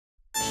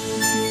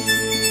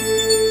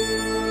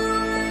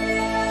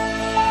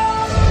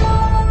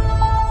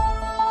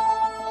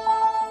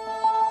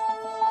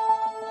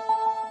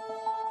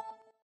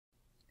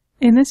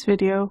In this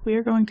video, we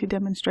are going to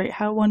demonstrate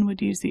how one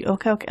would use the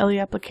O-Calc LE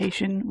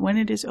application when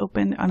it is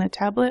opened on a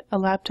tablet, a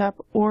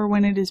laptop, or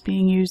when it is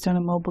being used on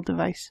a mobile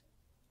device.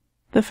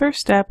 The first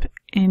step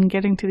in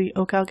getting to the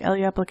O-Calc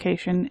LE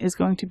application is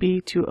going to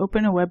be to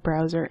open a web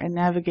browser and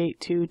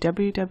navigate to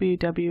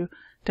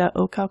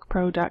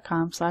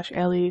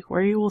www.ocalcpro.com/le,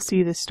 where you will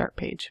see this start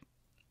page.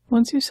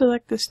 Once you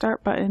select the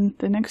Start button,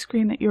 the next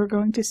screen that you are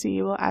going to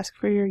see will ask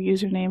for your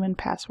username and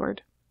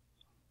password.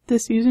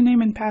 This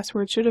username and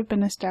password should have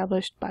been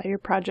established by your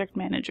project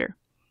manager.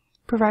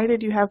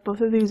 Provided you have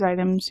both of these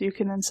items, you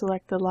can then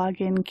select the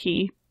login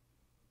key.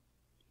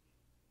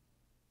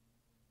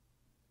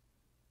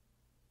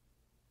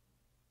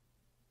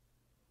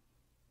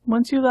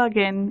 Once you log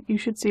in, you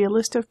should see a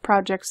list of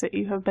projects that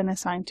you have been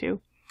assigned to.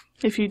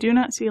 If you do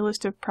not see a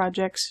list of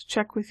projects,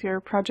 check with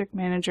your project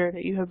manager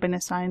that you have been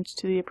assigned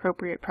to the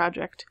appropriate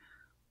project.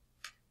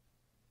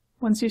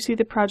 Once you see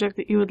the project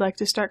that you would like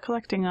to start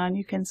collecting on,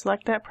 you can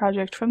select that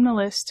project from the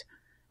list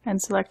and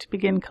select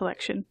Begin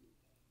Collection.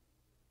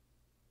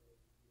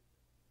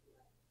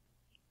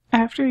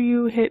 After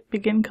you hit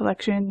Begin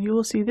Collection, you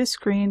will see this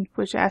screen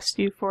which asks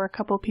you for a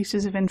couple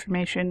pieces of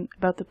information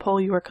about the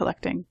poll you are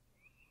collecting.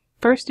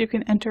 First, you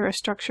can enter a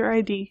structure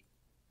ID,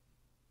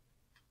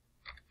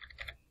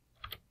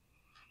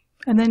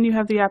 and then you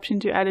have the option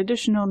to add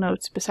additional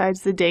notes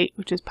besides the date,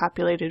 which is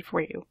populated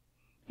for you.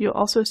 You'll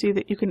also see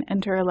that you can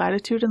enter a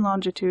latitude and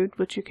longitude,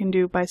 which you can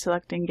do by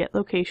selecting Get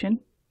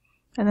Location,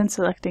 and then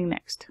selecting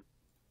Next.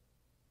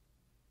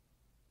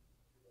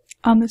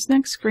 On this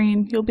next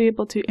screen, you'll be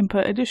able to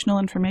input additional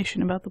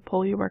information about the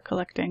poll you are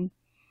collecting.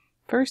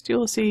 First, you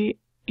will see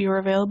your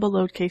available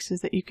load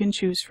cases that you can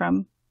choose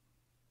from.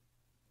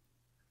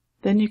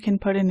 Then you can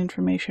put in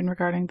information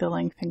regarding the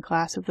length and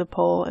class of the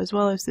poll, as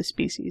well as the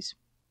species.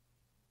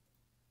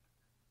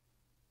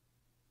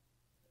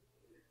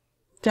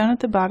 Down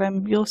at the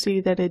bottom, you'll see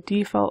that a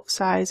default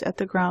size at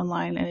the ground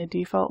line and a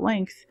default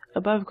length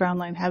above ground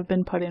line have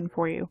been put in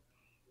for you.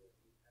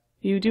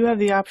 You do have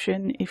the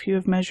option, if you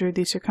have measured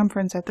the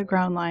circumference at the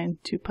ground line,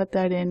 to put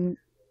that in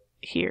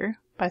here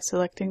by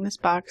selecting this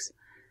box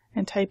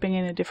and typing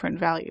in a different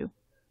value.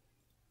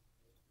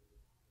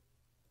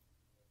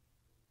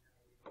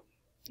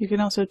 You can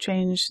also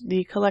change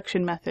the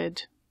collection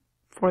method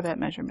for that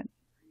measurement.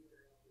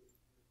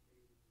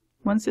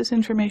 Once this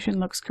information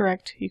looks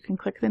correct, you can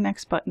click the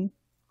Next button,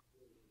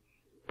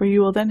 where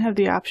you will then have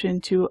the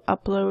option to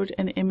upload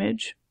an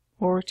image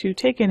or to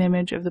take an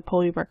image of the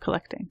poll you are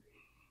collecting.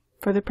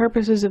 For the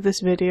purposes of this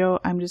video,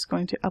 I'm just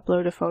going to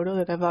upload a photo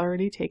that I've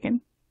already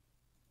taken.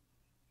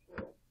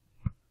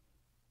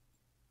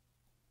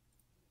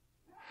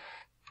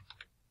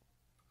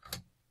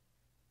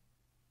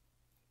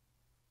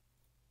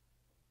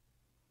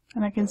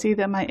 And I can see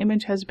that my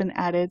image has been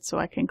added, so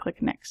I can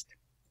click Next.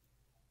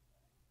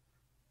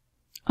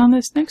 On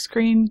this next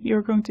screen,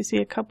 you're going to see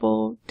a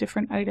couple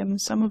different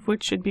items, some of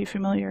which should be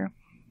familiar.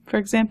 For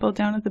example,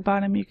 down at the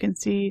bottom you can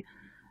see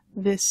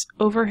this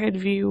overhead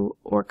view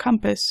or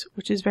compass,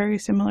 which is very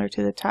similar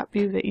to the top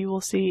view that you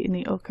will see in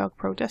the O-Calc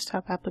Pro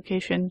desktop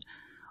application.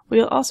 What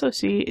you'll also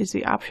see is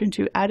the option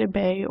to add a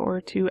bay or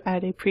to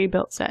add a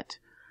pre-built set.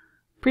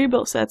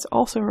 Pre-built sets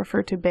also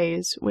refer to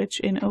bays,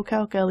 which in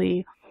O-Calc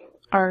LE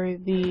are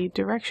the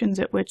directions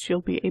at which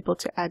you'll be able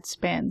to add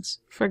spans.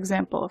 For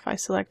example, if I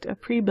select a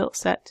pre-built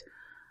set,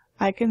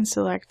 I can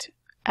select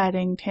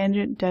adding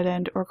tangent, dead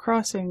end, or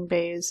crossing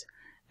bays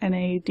and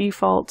a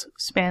default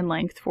span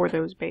length for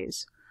those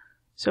bays.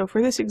 So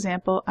for this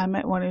example, I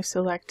might want to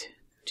select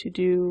to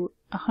do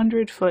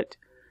 100-foot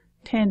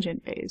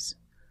tangent bays.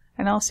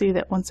 And I'll see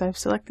that once I've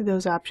selected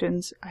those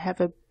options, I have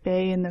a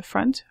bay in the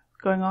front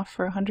going off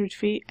for 100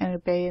 feet and a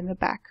bay in the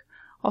back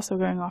also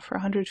going off for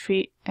 100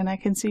 feet, and I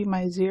can see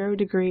my 0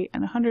 degree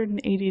and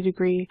 180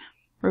 degree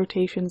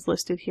rotations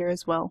listed here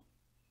as well.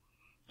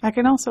 I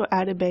can also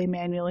add a bay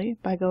manually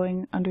by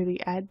going under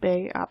the Add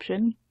Bay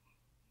option,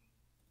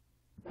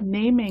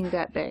 naming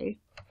that bay,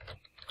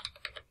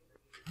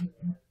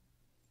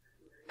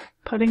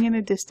 putting in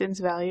a distance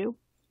value,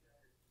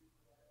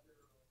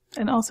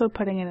 and also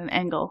putting in an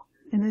angle.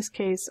 In this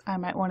case, I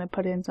might want to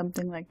put in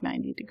something like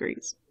 90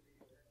 degrees.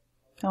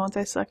 Now once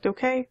I select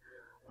OK,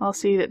 I'll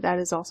see that that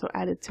is also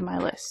added to my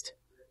list.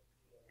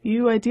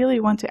 You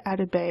ideally want to add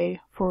a bay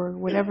for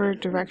whatever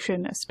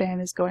direction a span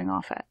is going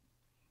off at.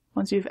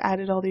 Once you've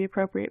added all the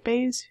appropriate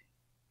bays,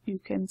 you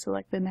can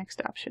select the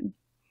next option.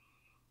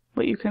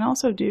 What you can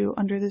also do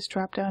under this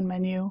drop-down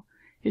menu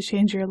is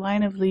change your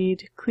line of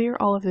lead, clear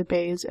all of the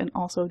bays, and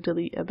also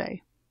delete a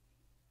bay.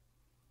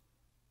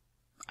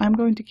 I'm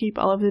going to keep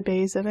all of the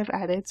bays that I've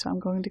added, so I'm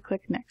going to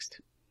click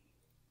Next.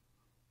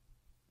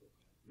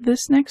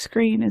 This next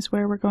screen is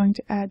where we're going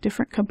to add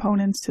different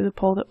components to the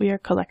poll that we are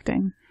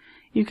collecting.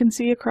 You can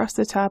see across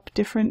the top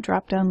different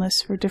drop-down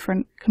lists for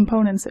different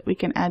components that we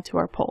can add to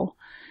our poll.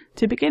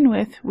 To begin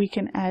with, we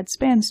can add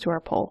spans to our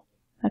poll.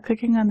 Now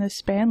clicking on this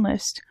span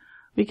list,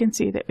 we can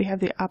see that we have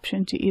the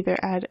option to either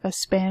add a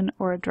span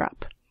or a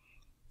drop.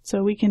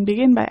 So we can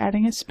begin by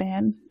adding a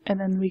span, and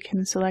then we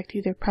can select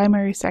either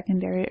primary,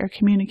 secondary, or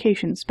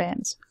communication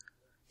spans.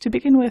 To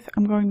begin with,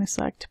 I'm going to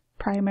select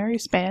primary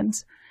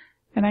spans,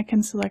 and I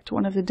can select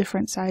one of the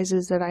different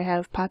sizes that I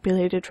have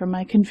populated from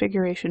my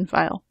configuration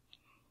file.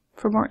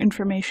 For more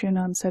information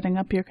on setting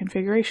up your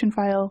configuration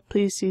file,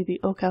 please see the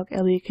O-Calc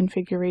LE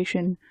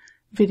configuration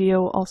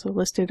video also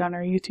listed on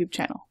our YouTube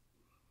channel.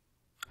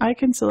 I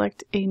can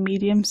select a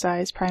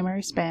medium-sized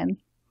primary span,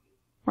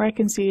 where I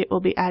can see it will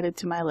be added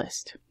to my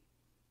list.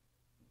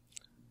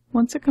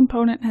 Once a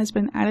component has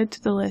been added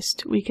to the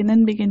list, we can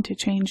then begin to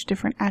change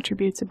different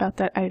attributes about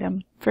that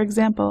item. For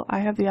example, I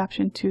have the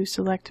option to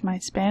select my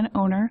span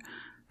owner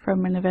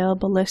from an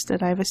available list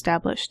that I've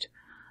established.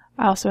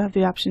 I also have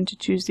the option to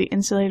choose the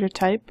insulator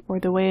type or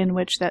the way in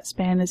which that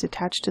span is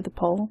attached to the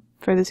pole.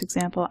 For this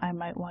example, I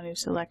might want to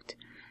select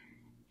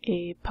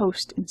a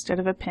post instead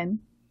of a pin.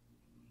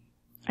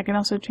 I can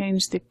also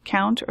change the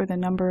count or the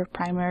number of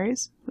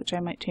primaries, which I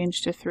might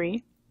change to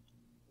 3.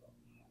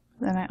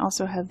 Then I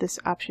also have this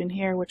option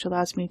here which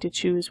allows me to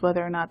choose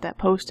whether or not that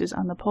post is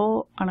on the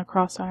pole, on a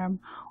crossarm,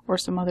 or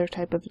some other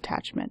type of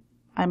attachment.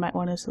 I might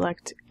want to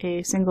select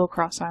a single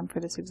crossarm for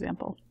this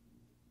example.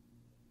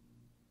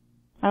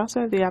 I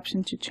also have the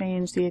option to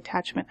change the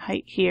attachment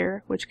height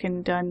here, which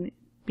can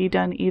be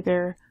done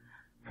either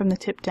from the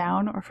tip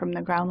down or from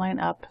the ground line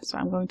up, so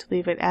I'm going to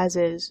leave it as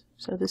is,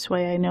 so this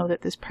way I know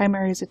that this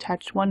primary is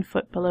attached 1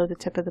 foot below the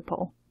tip of the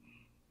pole.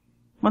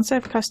 Once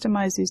I've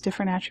customized these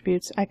different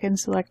attributes, I can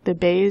select the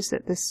bays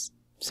that this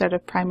set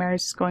of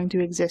primaries is going to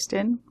exist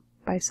in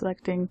by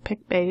selecting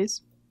Pick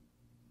Bays.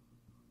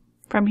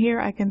 From here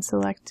I can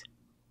select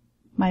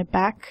my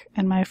back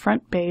and my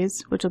front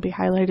bays, which will be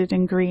highlighted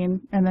in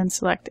green, and then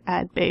select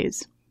Add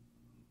Bays.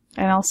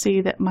 And I'll see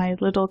that my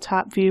little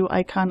top view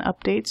icon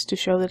updates to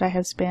show that I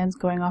have spans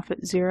going off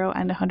at 0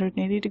 and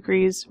 180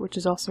 degrees, which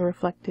is also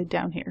reflected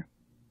down here.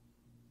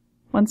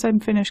 Once I'm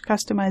finished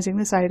customizing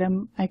this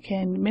item, I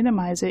can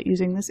minimize it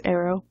using this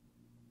arrow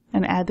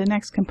and add the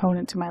next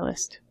component to my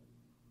list.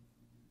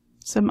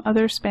 Some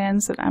other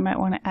spans that I might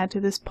want to add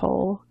to this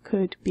pole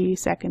could be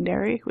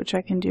secondary, which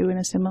I can do in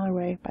a similar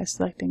way by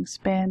selecting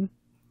Span,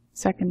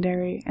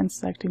 Secondary, and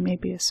selecting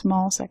maybe a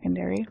small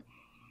secondary,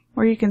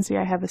 where you can see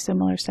I have a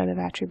similar set of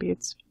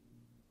attributes.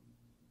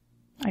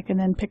 I can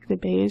then pick the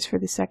bays for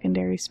the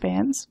secondary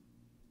spans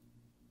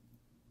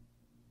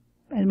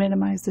and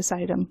minimize this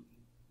item.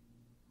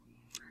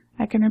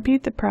 I can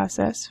repeat the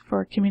process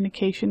for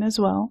communication as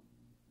well,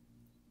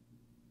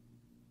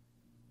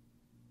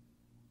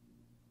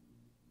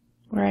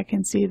 where I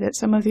can see that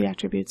some of the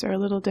attributes are a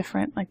little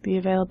different, like the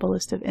available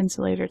list of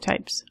insulator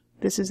types.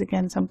 This is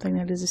again something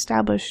that is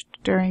established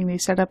during the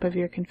setup of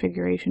your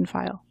configuration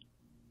file.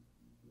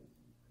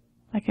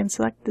 I can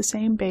select the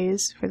same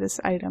bays for this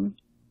item,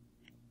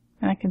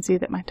 and I can see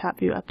that my top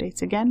view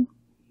updates again.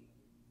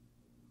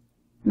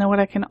 Now what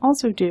I can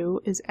also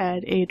do is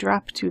add a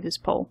drop to this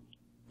pole.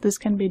 This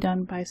can be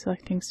done by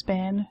selecting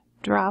Span,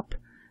 Drop,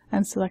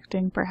 and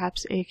selecting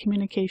perhaps a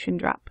communication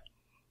drop.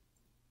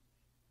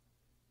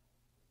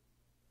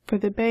 For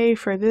the bay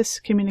for this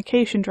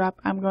communication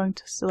drop, I'm going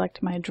to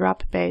select my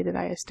drop bay that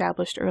I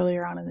established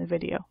earlier on in the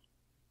video.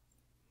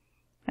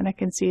 And I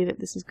can see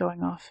that this is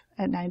going off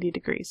at 90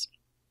 degrees.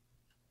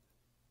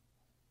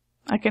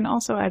 I can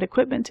also add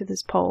equipment to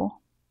this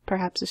pole,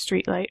 perhaps a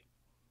street light,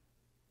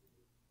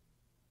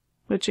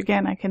 which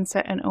again I can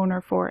set an owner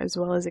for as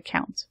well as a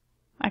count.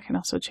 I can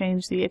also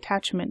change the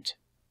attachment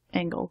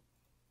angle,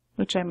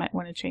 which I might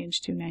want to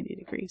change to 90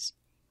 degrees.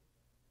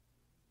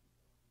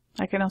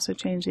 I can also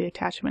change the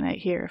attachment height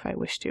here if I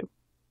wish to.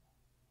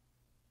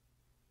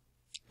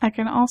 I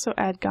can also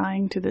add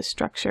guying to this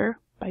structure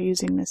by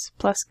using this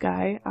plus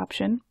guy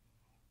option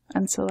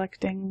and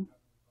selecting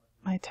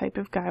my type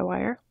of guy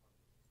wire.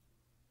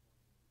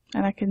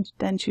 And I can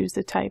then choose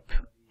the type.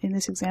 In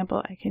this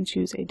example, I can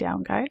choose a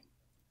down guy.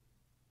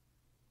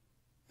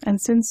 And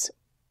since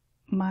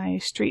my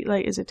street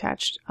light is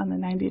attached on the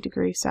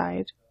 90-degree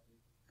side,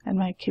 and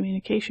my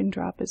communication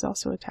drop is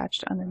also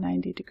attached on the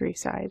 90-degree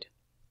side,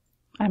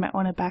 I might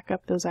want to back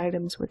up those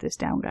items with this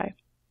down guy.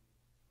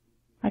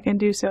 I can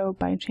do so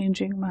by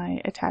changing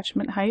my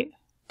attachment height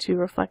to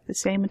reflect the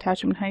same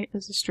attachment height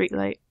as the street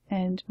light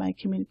and my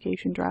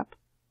communication drop,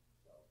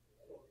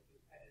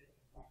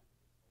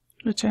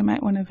 which I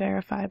might want to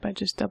verify by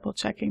just double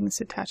checking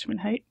this attachment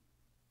height.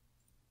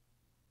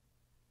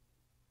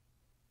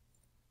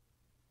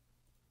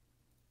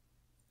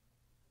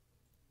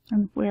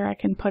 And where I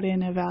can put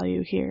in a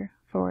value here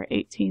for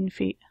 18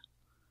 feet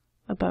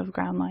above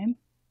ground line,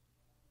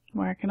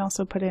 where I can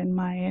also put in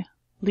my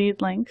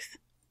lead length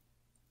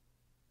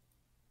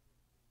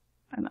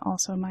and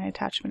also my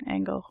attachment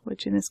angle,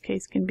 which in this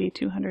case can be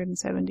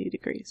 270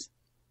 degrees.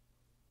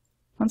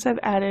 Once I've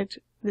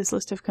added this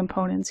list of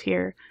components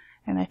here,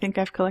 and I think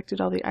I've collected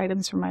all the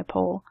items from my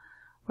pole,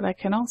 what I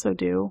can also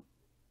do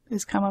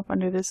is come up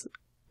under this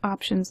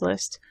options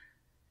list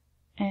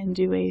and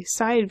do a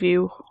side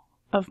view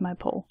of my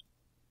pole.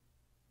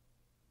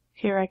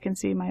 Here I can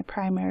see my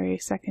primary,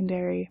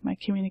 secondary, my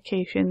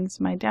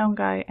communications, my down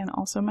guy, and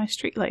also my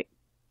street light.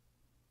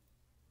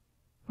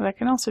 What I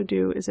can also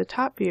do is a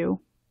top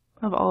view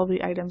of all of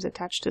the items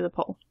attached to the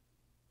pole.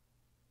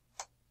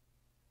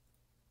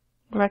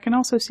 What I can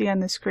also see on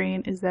the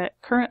screen is that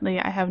currently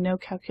I have no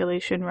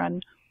calculation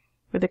run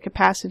for the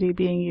capacity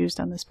being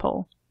used on this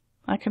pole.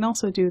 I can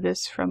also do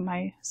this from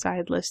my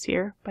side list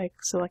here by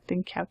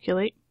selecting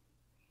Calculate,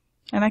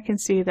 and I can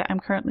see that I'm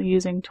currently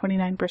using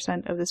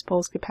 29% of this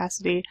pole's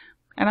capacity,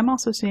 and I'm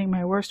also seeing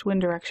my worst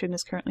wind direction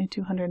is currently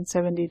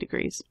 270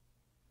 degrees.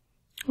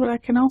 What I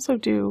can also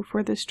do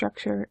for this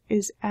structure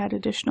is add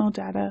additional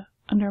data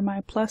under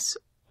my plus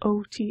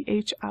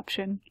OTH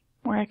option,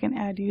 where I can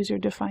add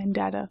user-defined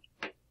data.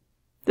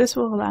 This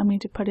will allow me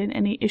to put in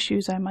any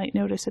issues I might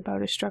notice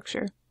about a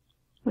structure,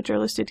 which are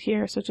listed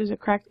here, such as a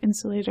cracked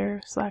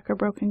insulator, slack or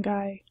broken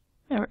guy,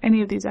 or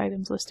any of these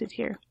items listed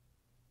here.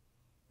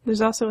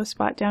 There's also a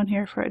spot down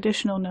here for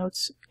additional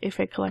notes if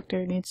a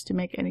collector needs to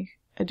make any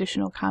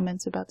additional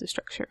comments about the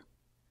structure.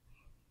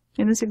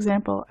 In this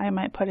example, I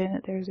might put in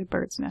that there's a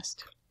bird's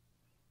nest.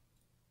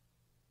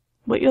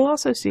 What you'll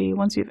also see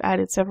once you've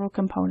added several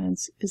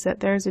components is that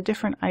there is a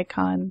different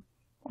icon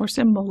or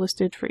symbol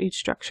listed for each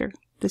structure.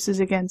 This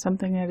is again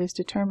something that is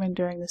determined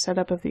during the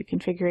setup of the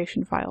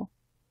configuration file.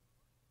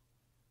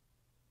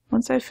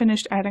 Once I've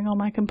finished adding all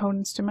my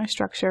components to my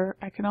structure,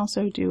 I can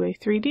also do a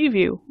 3D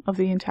view of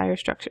the entire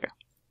structure.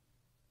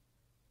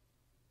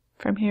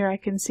 From here I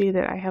can see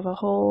that I have a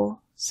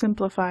whole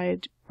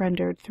simplified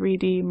rendered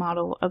 3D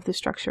model of the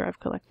structure I've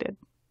collected.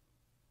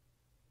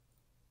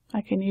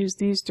 I can use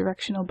these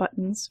directional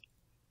buttons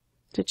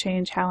to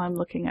change how I'm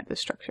looking at the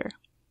structure.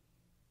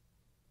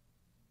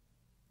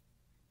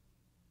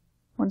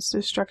 Once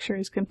the structure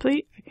is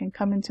complete, I can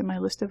come into my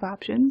list of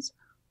options,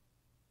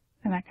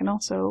 and I can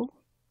also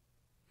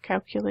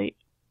calculate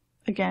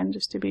again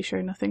just to be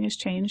sure nothing has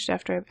changed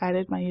after I've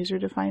added my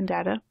user-defined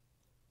data.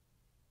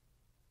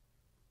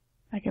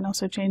 I can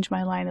also change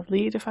my line of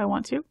lead if I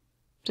want to,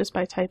 just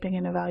by typing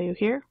in a value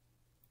here.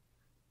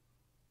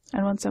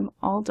 And once I'm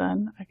all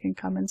done, I can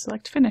come and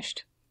select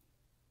Finished.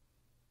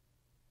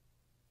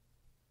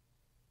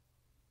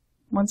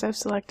 Once I've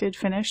selected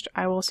Finished,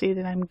 I will see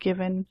that I'm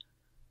given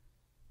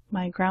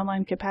my ground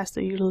line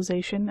capacity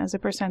utilization as a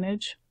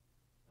percentage,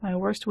 my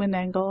worst wind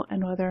angle,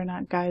 and whether or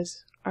not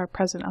guys are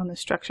present on the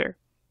structure.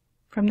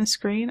 From this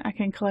screen, I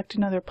can collect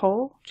another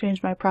pole,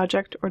 change my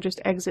project, or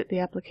just exit the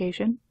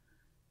application.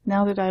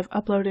 Now that I've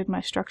uploaded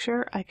my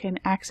structure, I can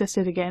access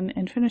it again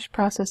and finish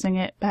processing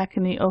it back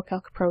in the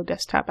O-Calc Pro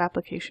desktop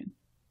application.